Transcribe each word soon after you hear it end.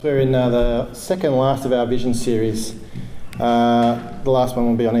We're in the second last of our Vision series. The last one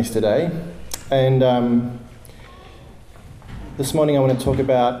will be on Easter Day. And this morning I want to talk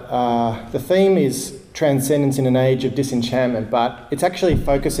about, the theme is transcendence in an age of disenchantment, but it's actually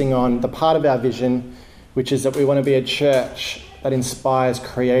focusing on the part of our vision, which is that we want to be a church that inspires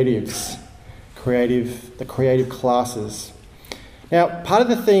creatives, the creative classes. Now, part of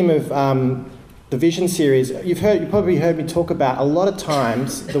the theme of the Vision series, you probably heard me talk about a lot of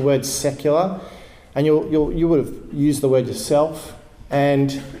times the word secular, and you would have used the word yourself,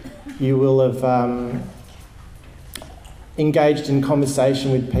 and you will have engaged in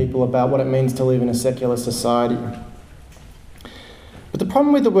conversation with people about what it means to live in a secular society. But the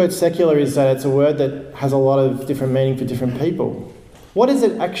problem with the word secular is that it's a word that has a lot of different meaning for different people. What does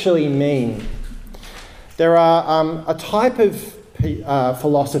it actually mean? There are a type of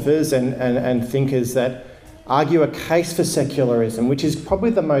philosophers and thinkers that argue a case for secularism, which is probably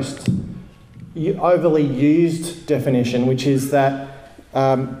the most overly used definition, which is that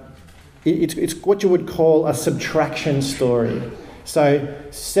it's what you would call a subtraction story. So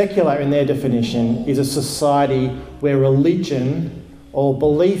secular, in their definition, is a society where religion or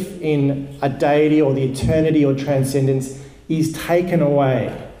belief in a deity or the eternity or transcendence is taken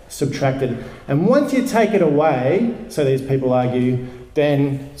away, subtracted. And once you take it away, so these people argue,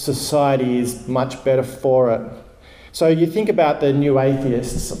 then society is much better for it. So you think about the new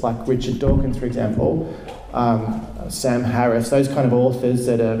atheists, like Richard Dawkins, for example, Sam Harris, those kind of authors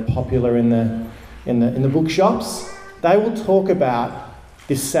that are popular in the bookshops. They will talk about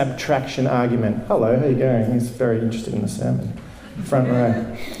this subtraction argument. Hello, how are you going? He's very interested in the sermon. Front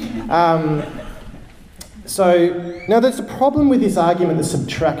row. So now there's a problem with this argument, the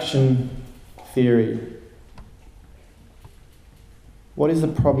subtraction theory. What is the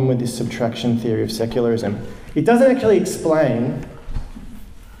problem with this subtraction theory of secularism? It doesn't actually explain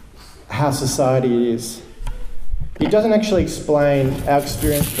how society is. It doesn't actually explain our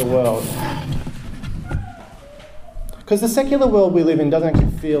experience of the world. Because the secular world we live in doesn't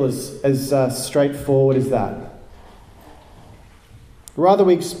actually feel as straightforward as that. Rather,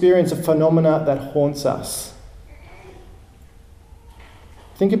 we experience a phenomena that haunts us.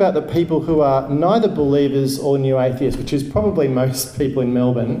 Think about the people who are neither believers or new atheists, which is probably most people in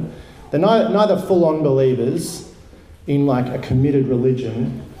Melbourne. They're neither full-on believers in like a committed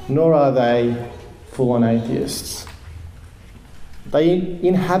religion, nor are they full-on atheists. They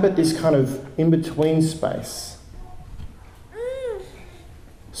inhabit this kind of in-between space.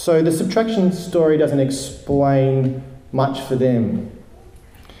 So the subtraction story doesn't explain much for them.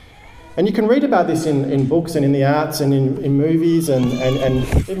 And you can read about this in books and in the arts and in movies and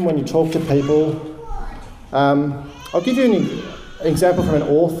even when you talk to people. I'll give you an example from an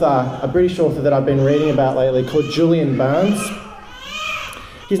author, a British author that I've been reading about lately called Julian Barnes.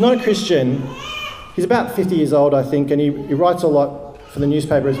 He's not a Christian. He's about 50 years old, I think, and he writes a lot for the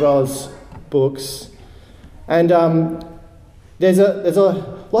newspaper as well as books. And there's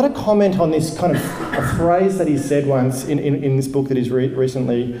a lot of comment on this kind of a phrase that he said once in this book that he's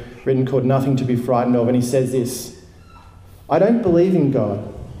recently written called Nothing to be Frightened of, and he says this: I don't believe in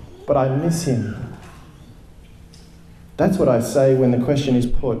God, but I miss him. That's what I say when the question is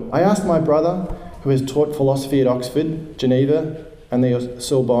put. I asked my brother, who has taught philosophy at Oxford, Geneva and the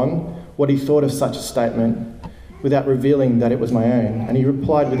Sorbonne, what he thought of such a statement without revealing that it was my own, and he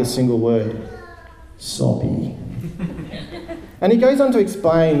replied with a single word: soppy. And he goes on to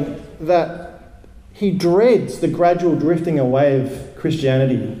explain that he dreads the gradual drifting away of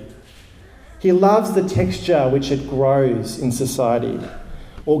Christianity. He loves the texture which it grows in society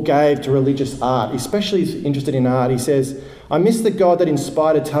or gave to religious art, especially he's interested in art. He says, I miss the God that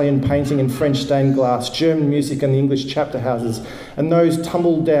inspired Italian painting and French stained glass, German music and the English chapter houses, and those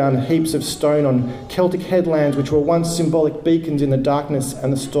tumbled down heaps of stone on Celtic headlands which were once symbolic beacons in the darkness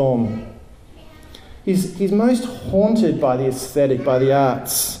and the storm. He's most haunted by the aesthetic, by the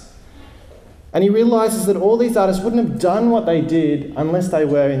arts. And he realises that all these artists wouldn't have done what they did unless they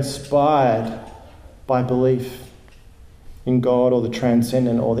were inspired by belief in God or the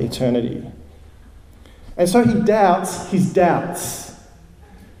transcendent or the eternity. And so he doubts his doubts.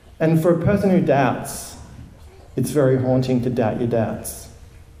 And for a person who doubts, it's very haunting to doubt your doubts.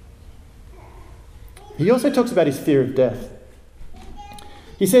 He also talks about his fear of death.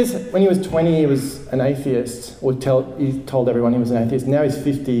 He says when he was 20, he was an atheist, or he told everyone he was an atheist. Now he's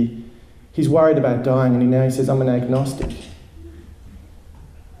 50, he's worried about dying, and now he says, I'm an agnostic.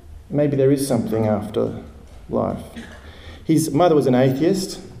 Maybe there is something after life. His mother was an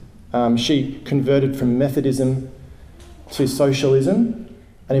atheist. She converted from Methodism to socialism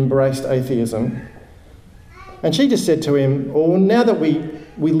and embraced atheism. And she just said to him, well, now that we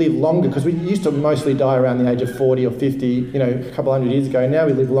we live longer, because we used to mostly die around the age of 40 or 50, a couple hundred years ago. Now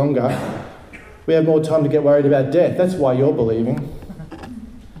we live longer. We have more time to get worried about death. That's why you're believing.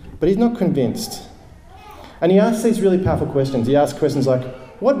 But he's not convinced. And he asks these really powerful questions. He asks questions like,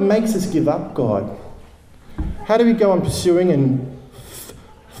 what makes us give up God? How do we go on pursuing and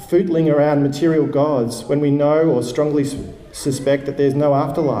footling around material gods when we know or strongly suspect that there's no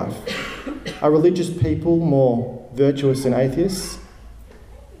afterlife? Are religious people more virtuous than atheists?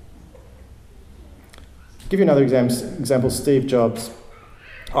 I'll give you another example, Steve Jobs,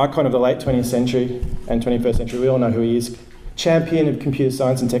 icon of the late 20th century and 21st century. We all know who he is. Champion of computer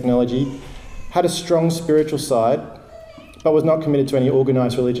science and technology, had a strong spiritual side, but was not committed to any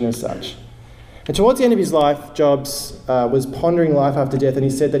organised religion as such. And towards the end of his life, Jobs was pondering life after death, and he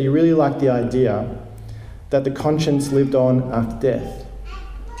said that he really liked the idea that the conscience lived on after death.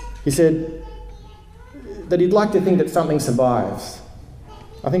 He said that he'd like to think that something survives.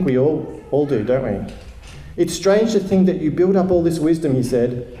 I think we all do, don't we? It's strange to think that you build up all this wisdom, he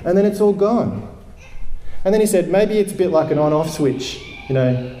said, and then it's all gone. And then he said, maybe it's a bit like an on-off switch,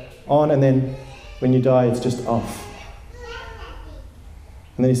 on, and then when you die, it's just off.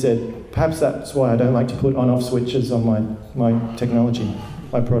 And then he said, perhaps that's why I don't like to put on-off switches on my technology,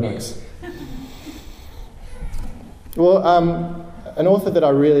 my products. Well, an author that I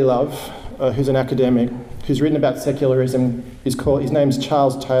really love, who's an academic, who's written about secularism, his name's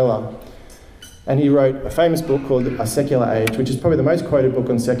Charles Taylor. And he wrote a famous book called A Secular Age, which is probably the most quoted book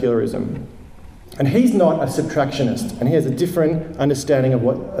on secularism. And he's not a subtractionist, and he has a different understanding of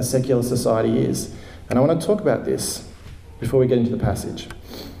what a secular society is. And I want to talk about this before we get into the passage.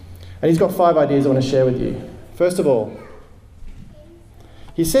 And he's got 5 ideas I want to share with you. First of all,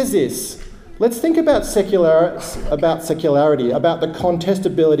 he says this: let's think about secularity, about the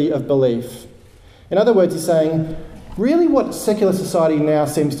contestability of belief. In other words, he's saying, really what secular society now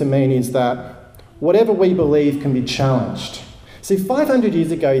seems to mean is that whatever we believe can be challenged. See, 500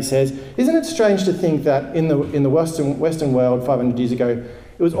 years ago, he says, isn't it strange to think that in the Western world 500 years ago,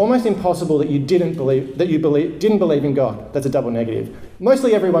 it was almost impossible that you didn't believe in God. That's a double negative.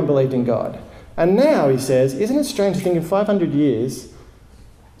 Mostly everyone believed in God. And now, he says, isn't it strange to think in 500 years,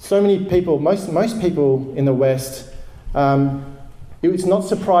 so many people, most people in the West, it's not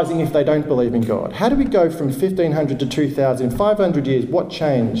surprising if they don't believe in God. How do we go from 1500 to 2000? In 500 years, what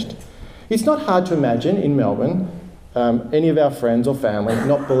changed? It's not hard to imagine in Melbourne, any of our friends or family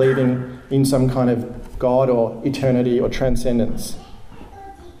not believing in some kind of God or eternity or transcendence.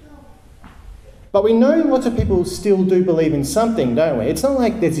 But we know lots of people still do believe in something, don't we? It's not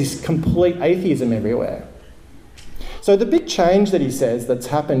like there's this complete atheism everywhere. So the big change that he says that's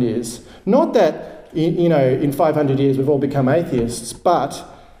happened is not that, in 500 years we've all become atheists, but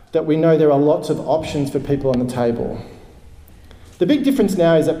that we know there are lots of options for people on the table. The big difference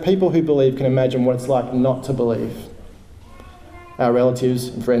now is that people who believe can imagine what it's like not to believe. Our relatives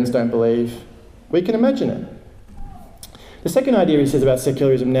and friends don't believe. We can imagine it. The second idea he says about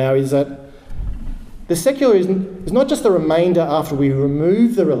secularism now is that the secularism is not just the remainder after we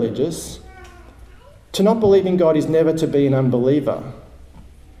remove the religious. To not believe in God is never to be an unbeliever.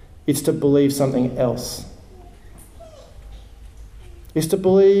 It's to believe something else. It's to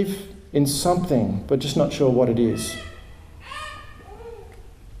believe in something, but just not sure what it is.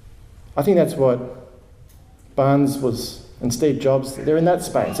 I think that's what Barnes was, and Steve Jobs, they're in that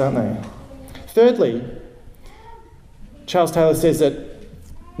space, aren't they? Thirdly, Charles Taylor says that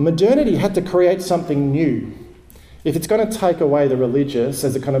modernity had to create something new. If it's going to take away the religious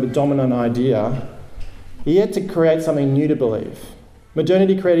as a kind of a dominant idea, he had to create something new to believe.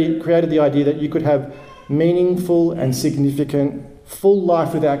 Modernity created the idea that you could have meaningful and significant full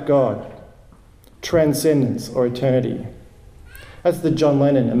life without God, transcendence or eternity. That's the John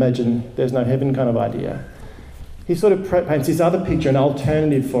Lennon, imagine there's no heaven kind of idea. He sort of paints this other picture, an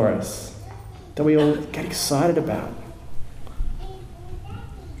alternative for us, that we all get excited about.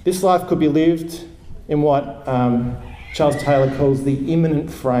 This life could be lived in what Charles Taylor calls the immanent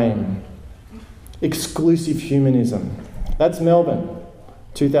frame, exclusive humanism. That's Melbourne,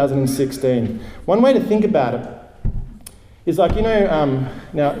 2016. One way to think about it is like, now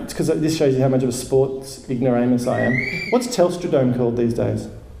it's because this shows you how much of a sports ignoramus I am. What's Telstra Dome called these days?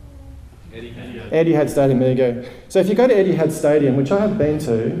 Etihad Stadium, there you go. So if you go to Etihad Stadium, which I have been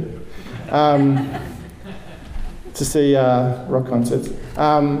to see rock concerts,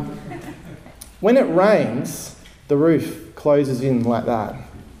 when it rains, the roof closes in like that.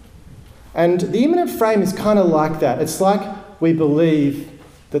 And the immanent frame is kind of like that. It's like we believe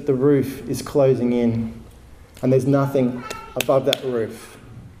that the roof is closing in and there's nothing above that roof.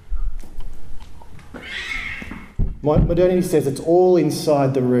 Modernity says it's all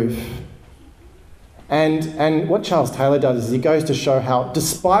inside the roof. And what Charles Taylor does is he goes to show how,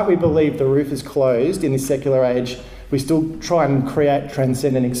 despite we believe the roof is closed in this secular age, we still try and create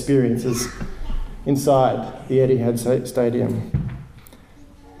transcendent experiences inside the Etihad Stadium.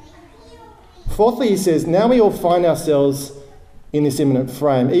 Fourthly, he says, now we all find ourselves in this imminent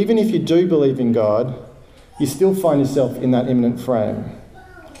frame. Even if you do believe in God, you still find yourself in that imminent frame.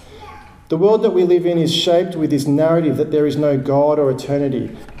 The world that we live in is shaped with this narrative that there is no God or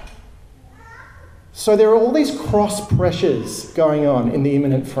eternity. So there are all these cross pressures going on in the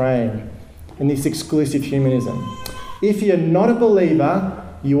imminent frame, in this exclusive humanism. If you're not a believer,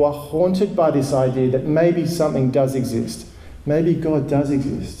 you are haunted by this idea that maybe something does exist. Maybe God does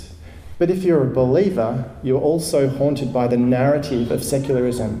exist. But if you're a believer, you're also haunted by the narrative of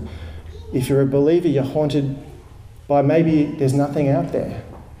secularism. If you're a believer, you're haunted by maybe there's nothing out there.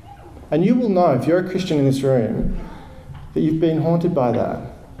 And you will know, if you're a Christian in this room, that you've been haunted by that.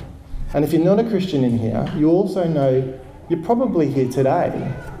 And if you're not a Christian in here, you also know you're probably here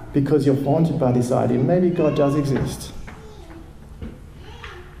today because you're haunted by this idea. Maybe God does exist.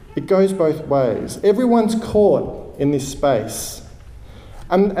 It goes both ways. Everyone's caught in this space.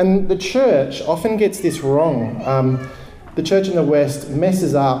 And the church often gets this wrong. The church in the West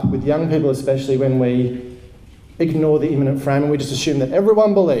messes up, with young people especially, when we ignore the imminent frame and we just assume that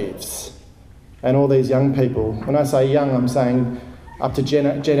everyone believes. And all these young people, when I say young, I'm saying up to Gen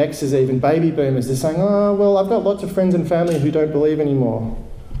Xers, even baby boomers, they're saying, oh, well, I've got lots of friends and family who don't believe anymore.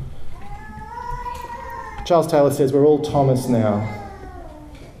 Charles Taylor says we're all Thomas now.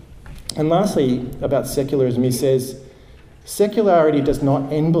 And lastly, about secularism, he says, secularity does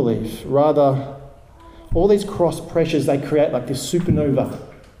not end belief. Rather, all these cross pressures, they create like this supernova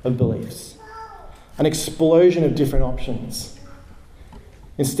of beliefs, an explosion of different options.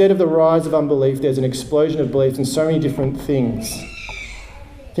 Instead of the rise of unbelief, there's an explosion of beliefs in so many different things.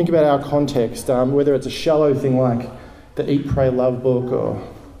 Think about our context, whether it's a shallow thing like the Eat, Pray, Love book or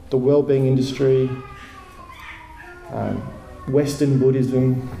the wellbeing industry, Western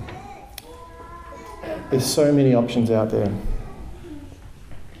Buddhism. There's so many options out there.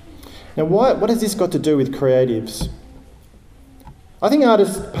 Now, what has this got to do with creatives? I think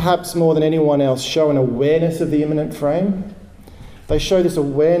artists, perhaps more than anyone else, show an awareness of the imminent frame. They show this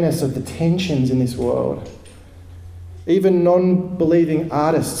awareness of the tensions in this world. Even non-believing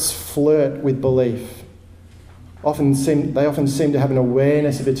artists flirt with belief. They often seem to have an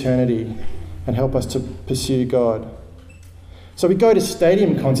awareness of eternity and help us to pursue God. So we go to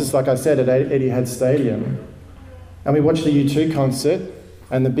stadium concerts, like I said, at Etihad Stadium, and we watch the U2 concert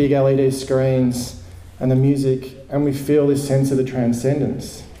and the big LED screens and the music, and we feel this sense of the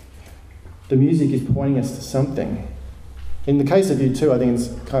transcendence. The music is pointing us to something. In the case of U2, I think it's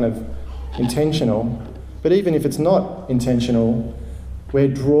kind of intentional, but even if it's not intentional, we're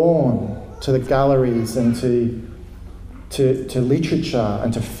drawn to the galleries and to literature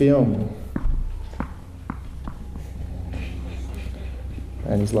and to film.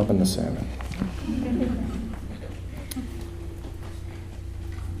 And he's loving the sermon.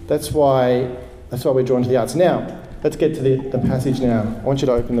 That's why we're drawn to the arts. Now, let's get to the passage now. I want you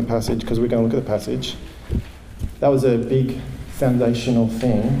to open the passage because we're going to look at the passage. That was a big foundational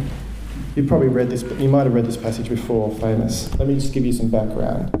thing. You probably read this, but you might have read this passage before, famous. Let me just give you some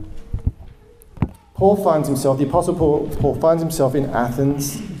background. The Apostle Paul finds himself in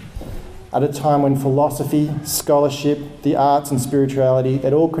Athens at a time when philosophy, scholarship, the arts and spirituality,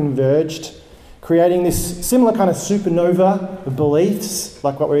 they'd all converged, creating this similar kind of supernova of beliefs,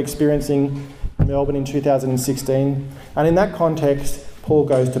 like what we're experiencing in Melbourne in 2016. And in that context, Paul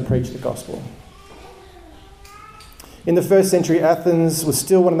goes to preach the gospel. In the first century, Athens was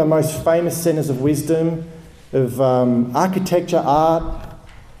still one of the most famous centres of wisdom, of architecture, art,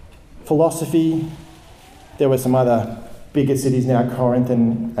 philosophy. There were some other bigger cities now, Corinth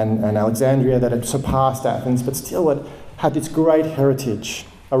and Alexandria, that had surpassed Athens, but still it had this great heritage,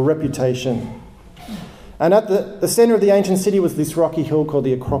 a reputation. And at the centre of the ancient city was this rocky hill called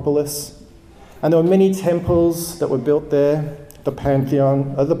the Acropolis, and there were many temples that were built there, the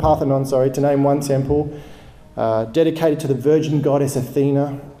Parthenon, to name one temple, dedicated to the virgin goddess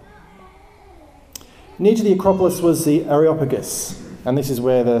Athena. Near to the Acropolis was the Areopagus, and this is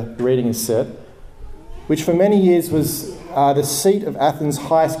where the reading is set, which for many years was the seat of Athens'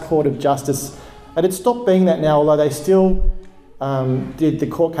 highest court of justice. And it stopped being that now, although they still did the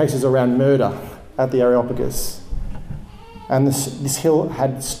court cases around murder at the Areopagus. And this hill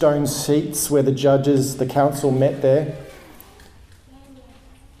had stone seats where the judges, the council met there.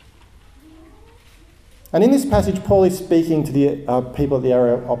 And in this passage, Paul is speaking to the people at the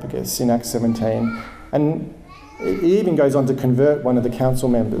Areopagus in Acts 17. And He even goes on to convert one of the council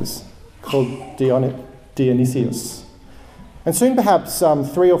members called Dionysius. And soon, perhaps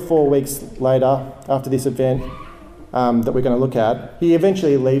 3 or 4 weeks later, after this event that we're going to look at, he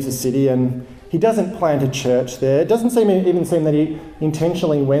eventually leaves the city and he doesn't plant a church there. It doesn't even seem that he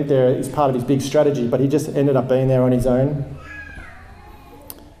intentionally went there as part of his big strategy, but he just ended up being there on his own.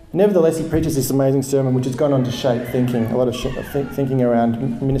 Nevertheless, he preaches this amazing sermon which has gone on to shape thinking, a lot of thinking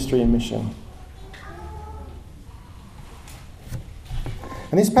around ministry and mission.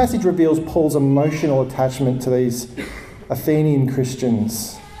 And this passage reveals Paul's emotional attachment to these Athenian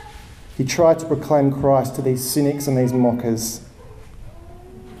Christians. He tried to proclaim Christ to these cynics and these mockers.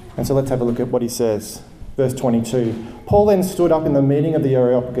 And so let's have a look at what he says. Verse 22. Paul then stood up in the meeting of the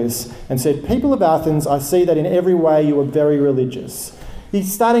Areopagus and said, "People of Athens, I see that in every way you are very religious."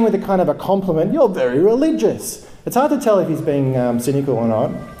 He's starting with a kind of a compliment. You're very religious. It's hard to tell if he's being cynical or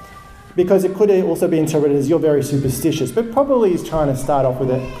not, because it could also be interpreted as you're very superstitious, but probably he's trying to start off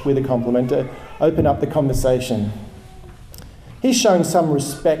with a compliment to open up the conversation. He's showing some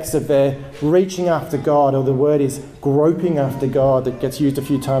respects of their reaching after God, or the word is groping after God that gets used a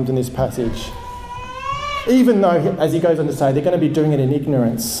few times in this passage. Even though, as he goes on to say, they're going to be doing it in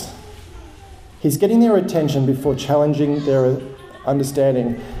ignorance. He's getting their attention before challenging their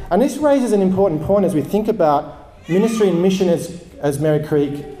understanding. And this raises an important point as we think about ministry and mission as Merri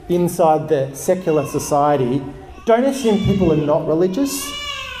Creek inside the secular society. Don't assume people are not religious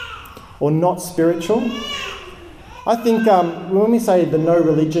or not spiritual. I think when we say the no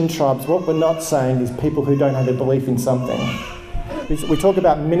religion tribes, what we're not saying is people who don't have a belief in something. We talk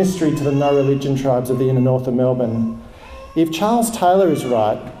about ministry to the no religion tribes of the inner north of Melbourne. If Charles Taylor is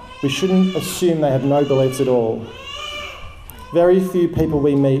right, we shouldn't assume they have no beliefs at all. Very few people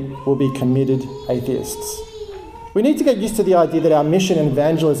we meet will be committed atheists. We need to get used to the idea that our mission and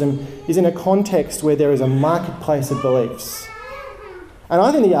evangelism is in a context where there is a marketplace of beliefs. And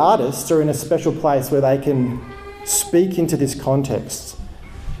I think the artists are in a special place where they can speak into this context.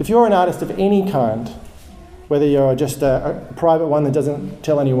 If you're an artist of any kind, whether you're just a private one that doesn't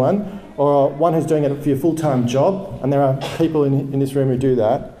tell anyone, or one who's doing it for your full-time job, and there are people in this room who do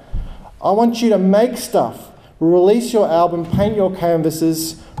that, I want you to make stuff. Release your album, paint your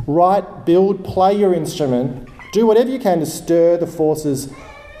canvases, write, build, play your instrument. Do whatever you can to stir the forces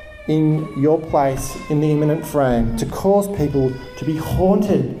in your place in the imminent frame, to cause people to be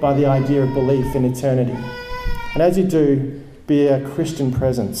haunted by the idea of belief in eternity. And as you do, be a Christian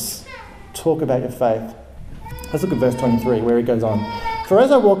presence. Talk about your faith. Let's look at verse 23, where he goes on. "For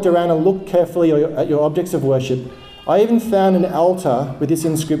as I walked around and looked carefully at your objects of worship, I even found an altar with this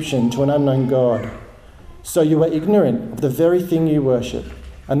inscription, to an unknown God. So you are ignorant of the very thing you worship,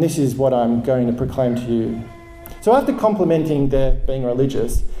 and this is what I'm going to proclaim to you." So after complimenting their being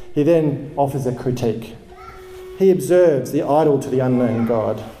religious, he then offers a critique. He observes the idol to the unknown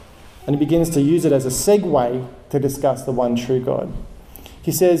God, and he begins to use it as a segue to discuss the one true God.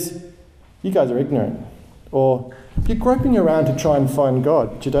 He says, "You guys are ignorant," or "You're groping around to try and find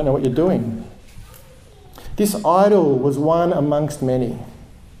God, but you don't know what you're doing." This idol was one amongst many.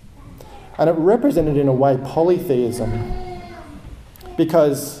 And it represented, in a way, polytheism,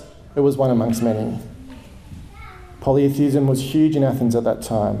 because it was one amongst many. Polytheism was huge in Athens at that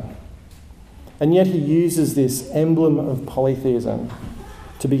time. And yet he uses this emblem of polytheism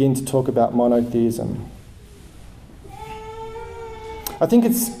to begin to talk about monotheism. I think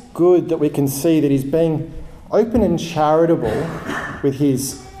it's good that we can see that he's being open and charitable with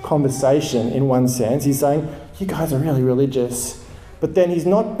his conversation in one sense. He's saying, "You guys are really religious." But then he's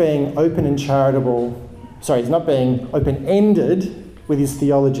not being open and charitable, he's not being open-ended with his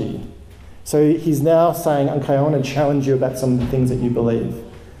theology. So he's now saying, okay, I want to challenge you about some of the things that you believe.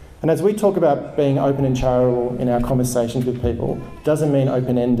 And as we talk about being open and charitable in our conversations with people, it doesn't mean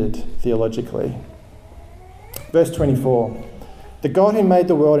open-ended theologically. Verse 24, "The God who made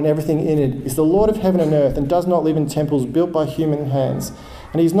the world and everything in it is the Lord of heaven and earth and does not live in temples built by human hands.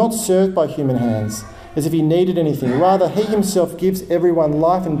 And he is not served by human hands, as if he needed anything. Rather, he himself gives everyone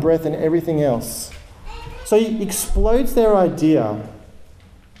life and breath and everything else." So he explodes their idea,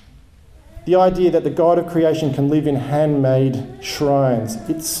 the idea that the God of creation can live in handmade shrines.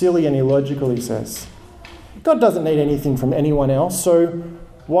 It's silly and illogical, he says. God doesn't need anything from anyone else, so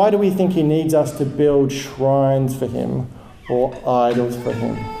why do we think he needs us to build shrines for him or idols for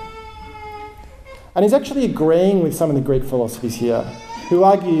him? And he's actually agreeing with some of the Greek philosophers here, who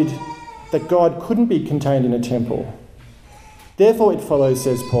argued that God couldn't be contained in a temple. Therefore it follows,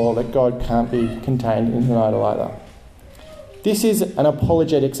 says Paul, that God can't be contained in an idol either. This is an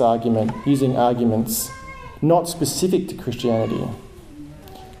apologetics argument, using arguments not specific to Christianity.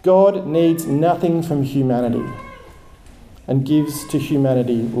 God needs nothing from humanity. and gives to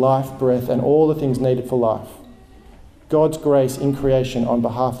humanity life, breath, and all the things needed for life. God's grace in creation on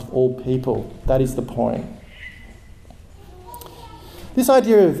behalf of all people. That is the point. This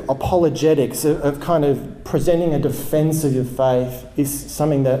idea of apologetics, of kind of presenting a defence of your faith, is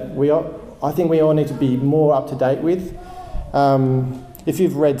something that I think we all need to be more up to date with. If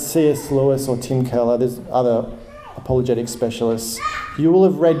you've read C.S. Lewis or Tim Keller, there's other apologetic specialists, you will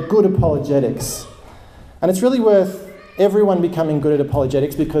have read good apologetics. And it's really worth everyone becoming good at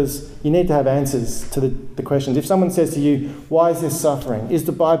apologetics, because you need to have answers to the questions. If someone says to you, why is there suffering? Is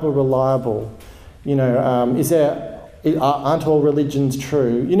the Bible reliable? Aren't all religions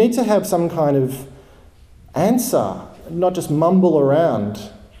true? You need to have some kind of answer, not just mumble around.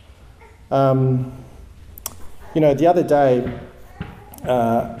 The other day,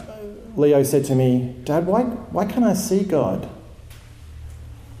 Leo said to me, Dad, why can't I see God?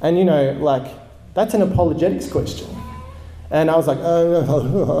 And, that's an apologetics question. And I was like,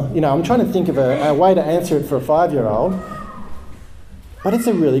 I'm trying to think of a way to answer it for a 5-year-old. But it's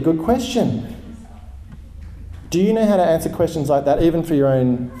a really good question. Do you know how to answer questions like that, even for your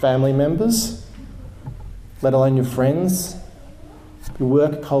own family members, let alone your friends, your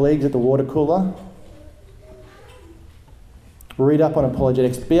work colleagues at the water cooler? Read up on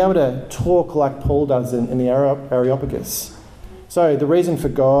apologetics. Be able to talk like Paul does in the Areopagus. So, The Reason for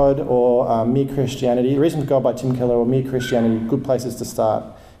God or Mere Christianity. The Reason for God by Tim Keller or Mere Christianity, good places to start.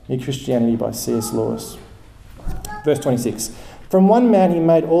 Mere Christianity by C.S. Lewis. Verse 26. From one man he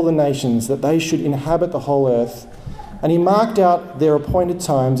made all the nations, that they should inhabit the whole earth, and he marked out their appointed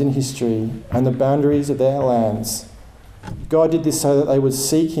times in history and the boundaries of their lands. God did this so that they would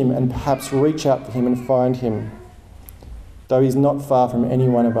seek him and perhaps reach out for him and find him, though he's not far from any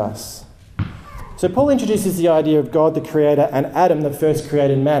one of us. So Paul introduces the idea of God the creator and Adam the first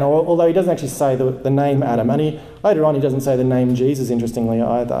created man, although he doesn't actually say the name Adam. And later on he doesn't say the name Jesus, interestingly,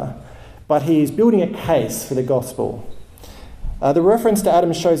 either. But he's building a case for the gospel. The reference to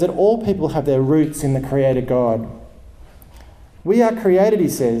Adam shows that all people have their roots in the Creator God. We are created, he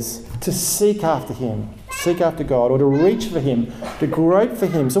says, to seek after him, to seek after God, or to reach for him, to grope for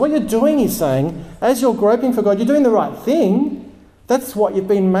him. So what you're doing, he's saying, as you're groping for God, you're doing the right thing. That's what you've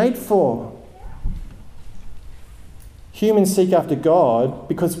been made for. Humans seek after God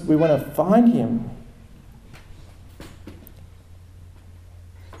because we want to find him.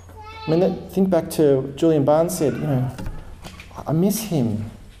 Think back to Julian Barnes said, I miss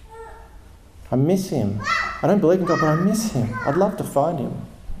him. I miss him. I don't believe in God, but I miss him. I'd love to find him.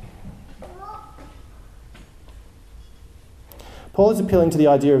 Paul is appealing to the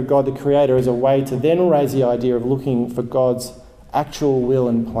idea of God the Creator as a way to then raise the idea of looking for God's actual will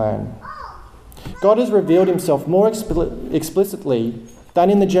and plan. God has revealed himself more explicitly than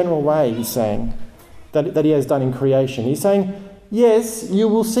in the general way, he's saying, that he has done in creation. He's saying, yes, you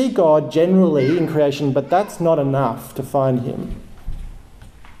will see God generally in creation, but that's not enough to find him.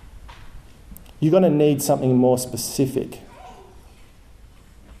 You're going to need something more specific.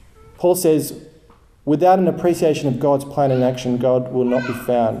 Paul says, without an appreciation of God's plan and action, God will not be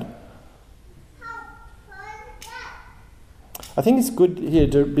found. I think it's good here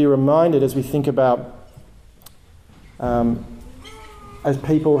to be reminded as we think about, as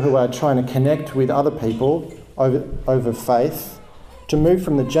people who are trying to connect with other people over faith, to move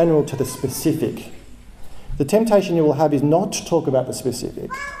from the general to the specific. The temptation you will have is not to talk about the specific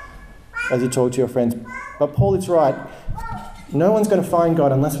as you talk to your friends. But Paul is right. No one's going to find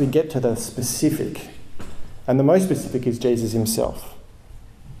God unless we get to the specific. And the most specific is Jesus himself.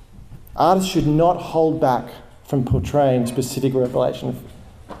 Artists should not hold back from portraying specific revelation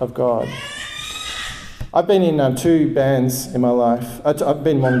of God. I've been in 2 bands in my life. I've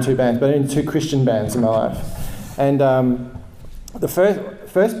been in more than 2 bands, but in 2 Christian bands in my life. And the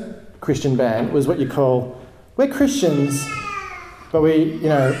first Christian band was what you call, we're Christians, but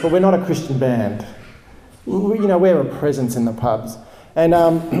we're not a Christian band. We're a presence in the pubs. And,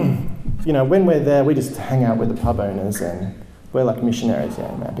 when we're there, we just hang out with the pub owners and we're like missionaries,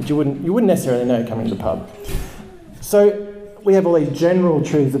 but you wouldn't necessarily know coming to the pub. So we have all these general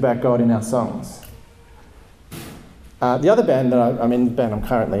truths about God in our songs. The other band I'm in, the band I'm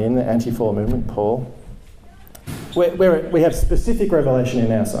currently in, the Anti-Fall Movement, Paul, we have specific revelation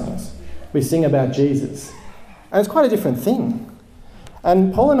in our songs. We sing about Jesus. And it's quite a different thing.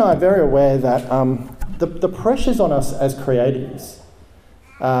 And Paul and I are very aware that the pressures on us as creatives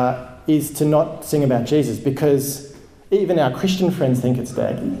is to not sing about Jesus, because even our Christian friends think it's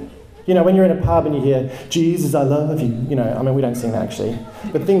dead. When you're in a pub and you hear, Jesus, I love you, we don't sing that actually.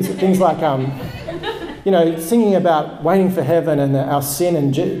 But things like, singing about waiting for heaven and our sin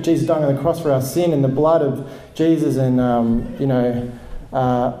and Jesus dying on the cross for our sin and the blood of Jesus and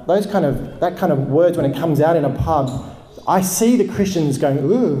that kind of words when it comes out in a pub, I see the Christians going,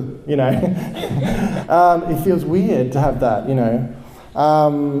 ooh, it feels weird to have that,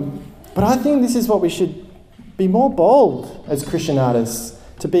 But I think this is what we should be more bold as Christian artists,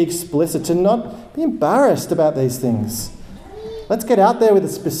 to be explicit, to not be embarrassed about these things. Let's get out there with a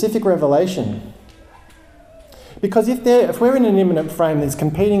specific revelation. Because if we're in an imminent frame, there's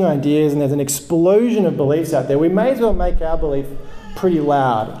competing ideas and there's an explosion of beliefs out there, we may as well make our belief pretty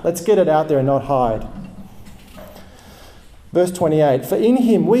loud. Let's get it out there and not hide. Verse 28, for in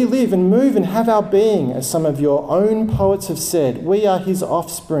him we live and move and have our being, as some of your own poets have said. We are his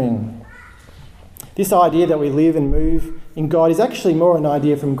offspring. This idea that we live and move in God is actually more an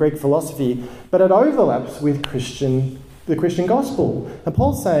idea from Greek philosophy, but it overlaps with the Christian gospel. And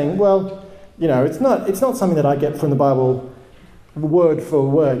Paul's saying, well, it's not something that I get from the Bible word for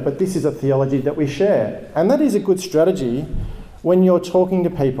word, but this is a theology that we share. And that is a good strategy when you're talking to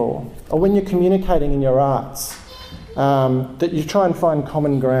people or when you're communicating in your arts, that you try and find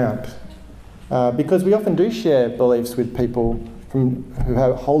common ground. Because we often do share beliefs with people who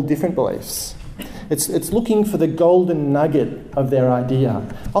have whole different beliefs. It's looking for the golden nugget of their idea.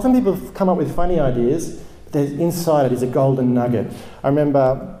 Often people come up with funny ideas, but inside it is a golden nugget. I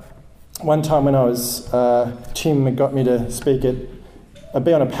remember one time when I was, Tim got me to speak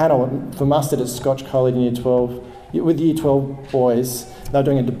be on a panel for Mustard at Scotch College in Year 12, with Year 12 boys. They were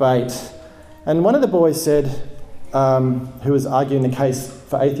doing a debate. And one of the boys said, who was arguing the case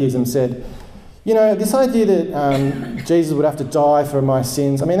for atheism, said, this idea that Jesus would have to die for my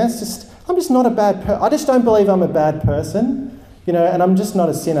sins, I'm just not a bad person. I just don't believe I'm a bad person, and I'm just not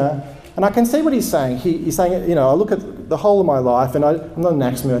a sinner. And I can see what he's saying. He's saying, I look at the whole of my life, and I'm not an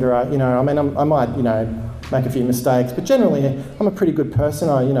axe murderer, I might, make a few mistakes, but generally I'm a pretty good person.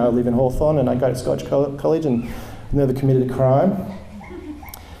 I live in Hawthorn and I go to Scotch College and never committed a crime.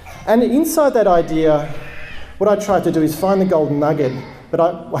 And inside that idea, what I tried to do is find the golden nugget, but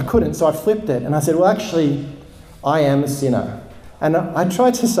I couldn't, so I flipped it. And I said, well, actually, I am a sinner. And I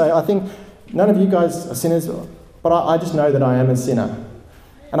tried to say, I think none of you guys are sinners, but I just know that I am a sinner.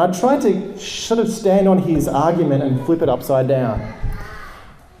 And I tried to sort of stand on his argument and flip it upside down.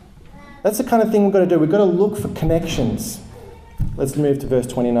 That's the kind of thing we've got to do. We've got to look for connections. Let's move to verse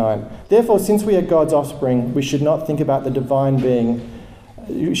 29. Therefore, since we are God's offspring, we should not think about the divine being.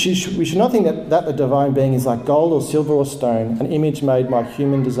 We should not think that the divine being is like gold or silver or stone, an image made by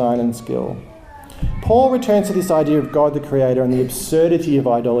human design and skill. Paul returns to this idea of God the Creator and the absurdity of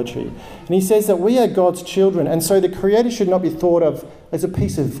idolatry. And he says that we are God's children, and so the Creator should not be thought of as a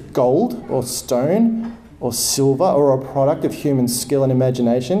piece of gold or stone or silver or a product of human skill and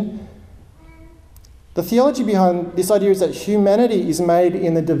imagination. The theology behind this idea is that humanity is made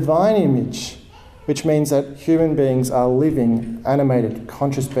in the divine image, which means that human beings are living, animated,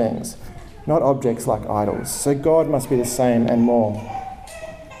 conscious beings, not objects like idols. So God must be the same and more.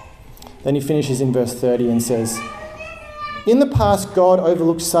 Then he finishes in verse 30 and says, in the past God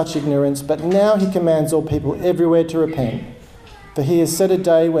overlooked such ignorance, but now he commands all people everywhere to repent. For he has set a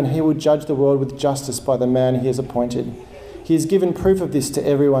day when he will judge the world with justice by the man he has appointed. He has given proof of this to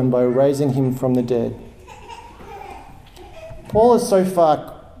everyone by raising him from the dead. Paul has so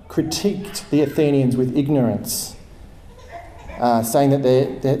far critiqued the Athenians with ignorance, saying that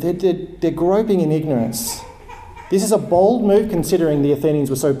they're groping in ignorance. This is a bold move considering the Athenians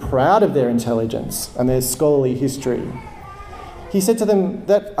were so proud of their intelligence and their scholarly history. He said to them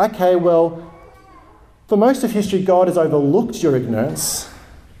that, okay, well, for most of history, God has overlooked your ignorance,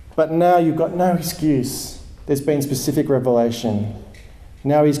 but now you've got no excuse. There's been specific revelation.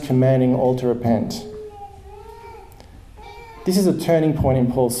 Now he's commanding all to repent. This is a turning point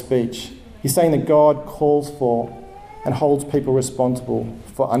in Paul's speech. He's saying that God calls for and holds people responsible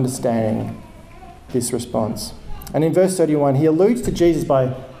for understanding this response. And in verse 31, he alludes to Jesus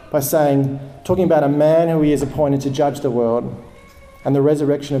by talking about a man who he has appointed to judge the world. And the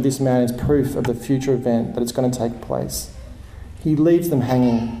resurrection of this man is proof of the future event that it's going to take place. He leaves them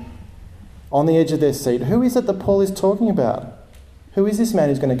hanging on the edge of their seat. Who is it that Paul is talking about? Who is this man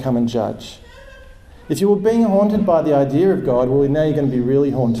who's going to come and judge? If you were being haunted by the idea of God, well, now you're going to be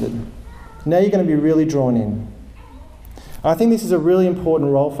really haunted. Now you're going to be really drawn in. I think this is a really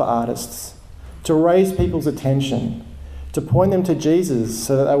important role for artists, to raise people's attention, to point them to Jesus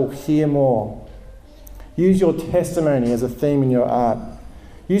so that they will hear more. Use your testimony as a theme in your art.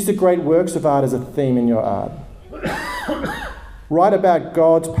 Use the great works of art as a theme in your art. Write about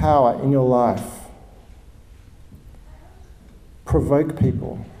God's power in your life. Provoke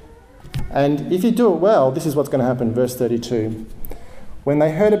people. And if you do it well, this is what's going to happen, verse 32. When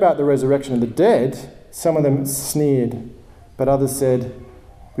they heard about the resurrection of the dead, Some of them sneered, but others said,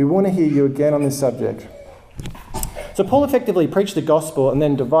 "We want to hear you again on this subject." So Paul effectively preached the gospel and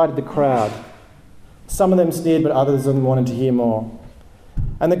then divided the crowd. Some of them sneered, but others of them wanted to hear more.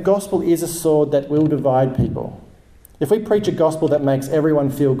 And the gospel is a sword that will divide people. If we preach a gospel that makes everyone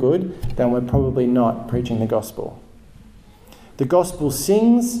feel good, then we're probably not preaching the gospel. The gospel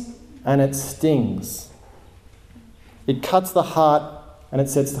sings and it stings. It cuts the heart and it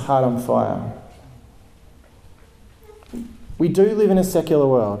sets the heart on fire. We do live in a secular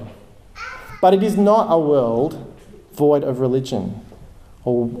world, but it is not a world void of religion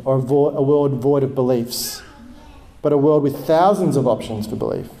or a world void of beliefs, but a world with thousands of options for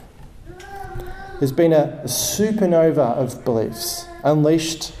belief. There's been a supernova of beliefs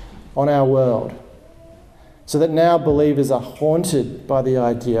unleashed on our world, so that now believers are haunted by the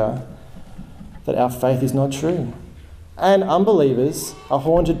idea that our faith is not true. And unbelievers are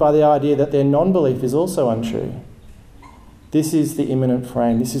haunted by the idea that their non-belief is also untrue. This is the imminent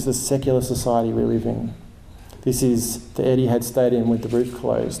frame. This is the secular society we live in. This is the Etihad Stadium with the roof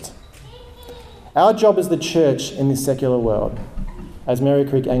closed. Our job as the church in this secular world, as Mary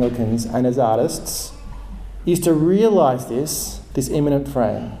Creek Anglicans and as artists, is to realise this imminent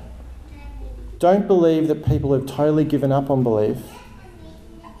frame. Don't believe that people have totally given up on belief,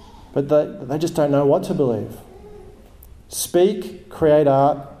 but they just don't know what to believe. Speak, create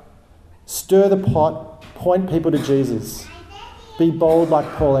art, stir the pot, point people to Jesus. Be bold like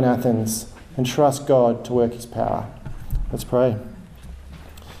Paul in Athens and trust God to work his power. Let's pray.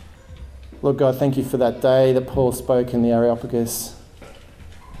 Lord God, thank you for that day that Paul spoke in the Areopagus.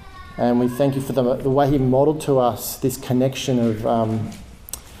 And we thank you for the way he modelled to us this connection of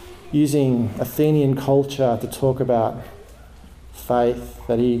using Athenian culture to talk about faith,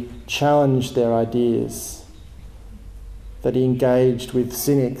 that he challenged their ideas, that he engaged with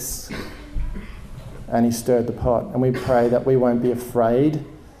cynics, and he stirred the pot. And we pray that we won't be afraid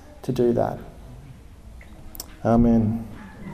to do that. Amen.